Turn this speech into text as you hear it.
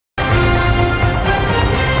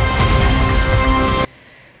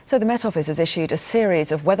So the Met Office has issued a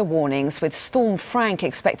series of weather warnings, with Storm Frank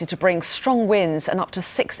expected to bring strong winds and up to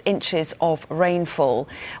 6 inches of rainfall.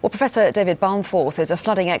 Well, Professor David Balmforth is a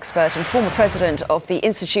flooding expert and former president of the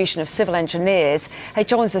Institution of Civil Engineers. He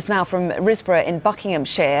joins us now from Risborough in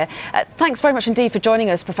Buckinghamshire. Thanks very much indeed for joining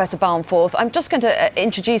us, Professor Balmforth. I'm just going to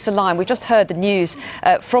introduce a line. We've just heard the news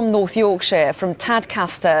from North Yorkshire, from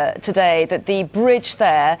Tadcaster today, that the bridge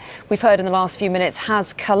there, we've heard in the last few minutes,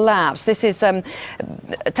 has collapsed. This is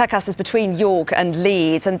Tadcaster's between York and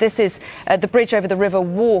Leeds, and this is the bridge over the River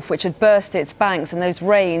Wharfe, which had burst its banks in those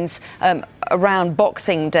rains around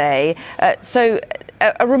Boxing Day. So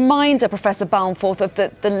a reminder, Professor Balmforth, of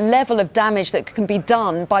the level of damage that can be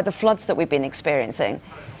done by the floods that we've been experiencing.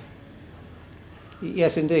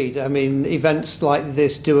 Yes, indeed. I mean, events like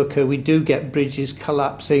this do occur. We do get bridges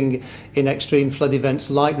collapsing in extreme flood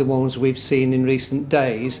events like the ones we've seen in recent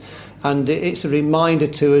days. And it's a reminder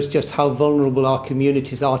to us just how vulnerable our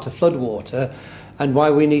communities are to floodwater and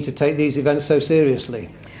why we need to take these events so seriously.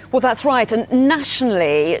 Well, that's right. And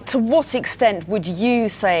nationally, to what extent would you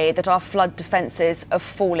say that our flood defences are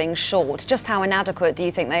falling short? Just how inadequate do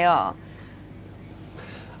you think they are?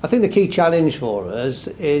 I think the key challenge for us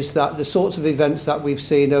is that the sorts of events that we've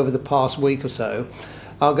seen over the past week or so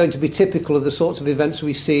are going to be typical of the sorts of events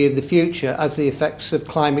we see in the future as the effects of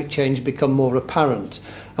climate change become more apparent.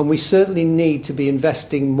 And we certainly need to be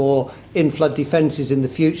investing more in flood defences in the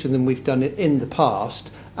future than we've done in the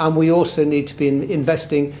past. And we also need to be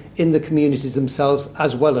investing in the communities themselves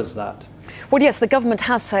as well as that. Well, yes, the government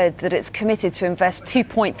has said that it's committed to invest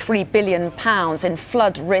 £2.3 billion in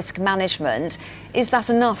flood risk management. Is that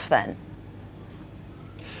enough then?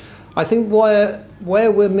 I think where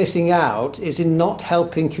we're missing out is in not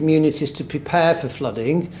helping communities to prepare for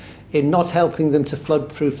flooding, in not helping them to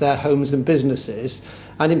flood-proof their homes and businesses,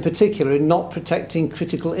 and in particular in not protecting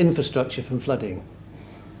critical infrastructure from flooding.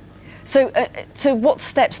 So what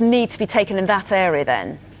steps need to be taken in that area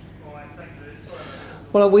then?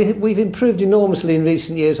 Well, we've improved enormously in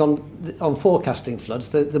recent years on forecasting floods.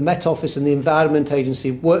 The Met Office and the Environment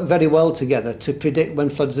Agency work very well together to predict when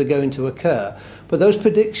floods are going to occur. But those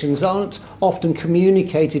predictions aren't often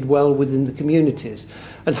communicated well within the communities.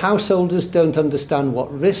 And householders don't understand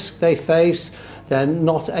what risk they face. They're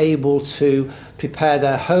not able to prepare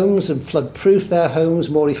their homes and flood-proof their homes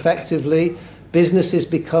more effectively. Businesses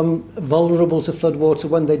become vulnerable to floodwater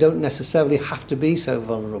when they don't necessarily have to be so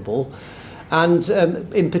vulnerable. And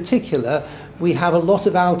in particular, we have a lot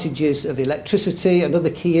of outages of electricity and other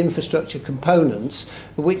key infrastructure components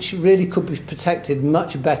which really could be protected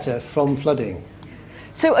much better from flooding.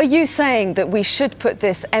 So are you saying that we should put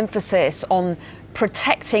this emphasis on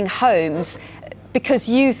protecting homes because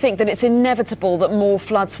you think that it's inevitable that more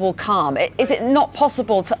floods will come? Is it not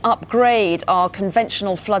possible to upgrade our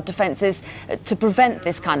conventional flood defences to prevent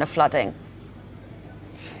this kind of flooding?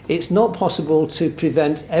 It's not possible to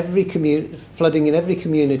prevent flooding in every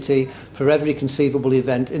community for every conceivable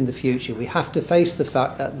event in the future. We have to face the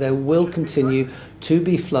fact that there will continue to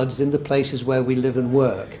be floods in the places where we live and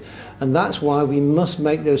work. And that's why we must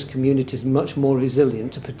make those communities much more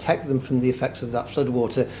resilient to protect them from the effects of that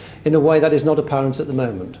floodwater in a way that is not apparent at the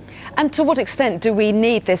moment. And to what extent do we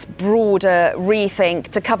need this broader rethink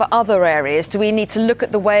to cover other areas? Do we need to look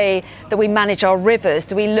at the way that we manage our rivers?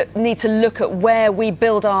 Do we need to look at where we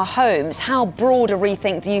build our homes? How broad a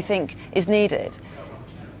rethink do you think is needed?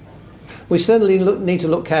 We certainly need to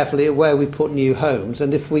look carefully at where we put new homes.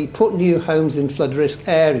 And if we put new homes in flood risk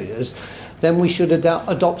areas, then we should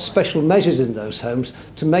adopt special measures in those homes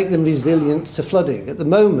to make them resilient to flooding. At the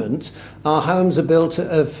moment, our homes are built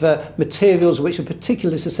of materials which are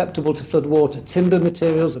particularly susceptible to floodwater, timber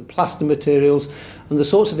materials and plaster materials, and the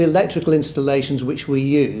sorts of electrical installations which we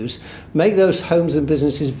use make those homes and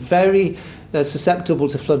businesses very susceptible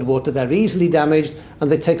to floodwater. They're easily damaged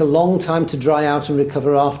and they take a long time to dry out and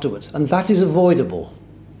recover afterwards, and that is avoidable.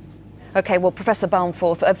 OK, well, Professor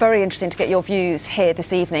Balmforth, very interesting to get your views here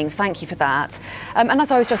this evening. Thank you for that. And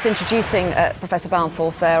as I was just introducing Professor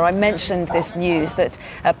Balmforth there, I mentioned this news that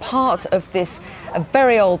part of this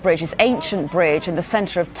very old bridge, this ancient bridge in the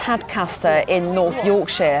centre of Tadcaster in North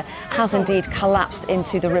Yorkshire, has indeed collapsed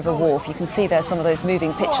into the River Wharfe. You can see there some of those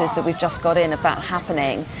moving pictures that we've just got in of that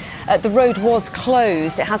happening. The road was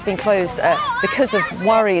closed. It has been closed because of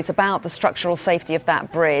worries about the structural safety of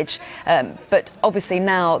that bridge. But obviously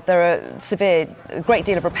now there are a great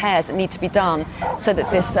deal of repairs that need to be done so that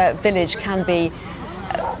this village can be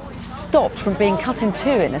stopped from being cut in two,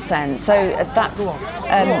 in a sense. So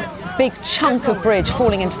that big chunk of bridge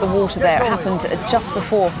falling into the water there happened just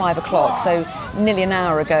before 5 o'clock, so nearly an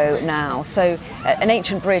hour ago now. So an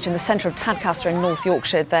ancient bridge in the centre of Tadcaster in North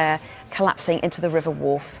Yorkshire there collapsing into the River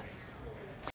Wharfe.